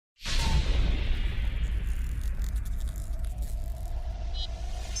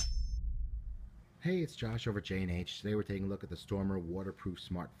Hey, it's Josh over at J&H. Today we're taking a look at the Stormr waterproof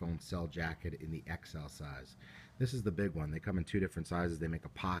smartphone cell jacket in the XL size. This is the big one. They come in two different sizes. They make a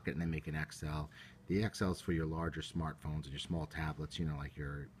pocket and they make an XL. The XL is for your larger smartphones and your small tablets, you know, like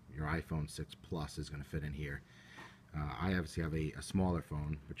your iPhone 6 Plus is going to fit in here. I obviously have a smaller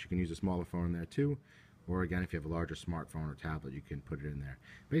phone, but you can use a smaller phone in there too. Or again, if you have a larger smartphone or tablet, you can put it in there.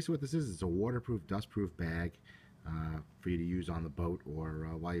 Basically what this is, it's a waterproof, dustproof bag for you to use on the boat or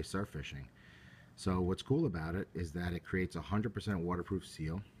while you're surf fishing. So what's cool about it is that it creates a 100% waterproof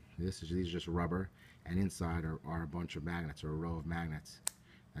seal. These are just rubber, and inside are a bunch of magnets, or a row of magnets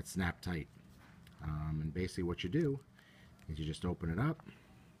that snap tight. And basically what you do is you just open it up,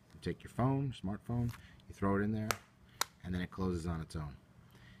 you take your phone, smartphone, you throw it in there, and then it closes on its own.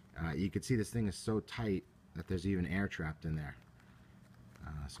 You can see this thing is so tight that there's even air trapped in there.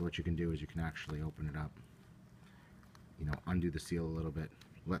 So what you can do is you can actually open it up, you know, undo the seal a little bit,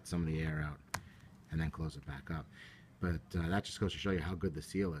 let some of the air out, and then close it back up. But that just goes to show you how good the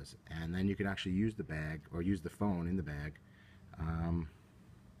seal is. And then you can actually use the bag, or use the phone in the bag.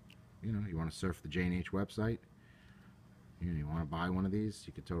 You know, you want to surf the J&H website, you want to buy one of these,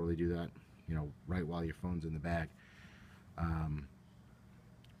 you could totally do that, you know, right while your phone's in the bag.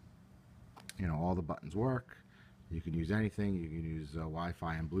 You know, all the buttons work. You can use anything. You can use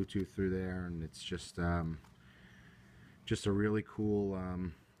Wi-Fi and Bluetooth through there, and it's just a really cool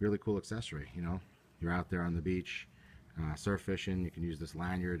accessory. You know, you're out there on the beach, surf fishing. You can use this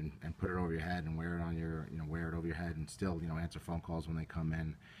lanyard and put it over your head and wear it on your, wear it over your head and still, answer phone calls when they come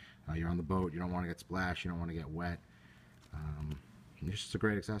in. You're on the boat. You don't want to get splashed. You don't want to get wet. It's just a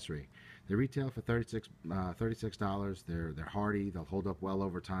great accessory. They retail for $36. They're hardy. They'll hold up well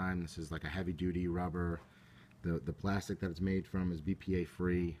over time. This is like a heavy-duty rubber. The plastic that it's made from is BPA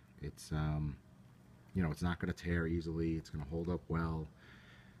free. It's it's not going to tear easily. It's going to hold up well.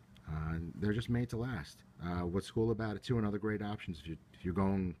 They're just made to last. What's cool about it too, another great option is if you're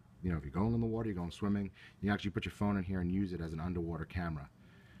going, if you're going in the water, you're going swimming, you can actually put your phone in here and use it as an underwater camera.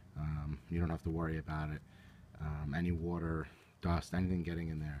 You don't have to worry about it. Any water, dust, anything getting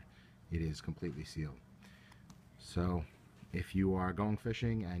in there, it is completely sealed. So if you are going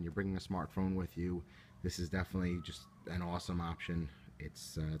fishing and you're bringing a smartphone with you, this is definitely just an awesome option.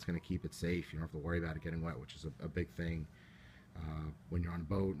 It's going to keep it safe. You don't have to worry about it getting wet, which is a big thing when you're on a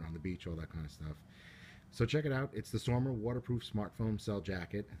boat and on the beach, all that kind of stuff. So check it out. It's the Stormr waterproof smartphone cell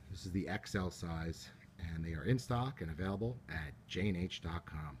jacket. This is the XL size, and they are in stock and available at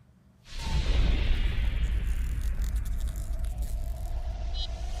jnh.com.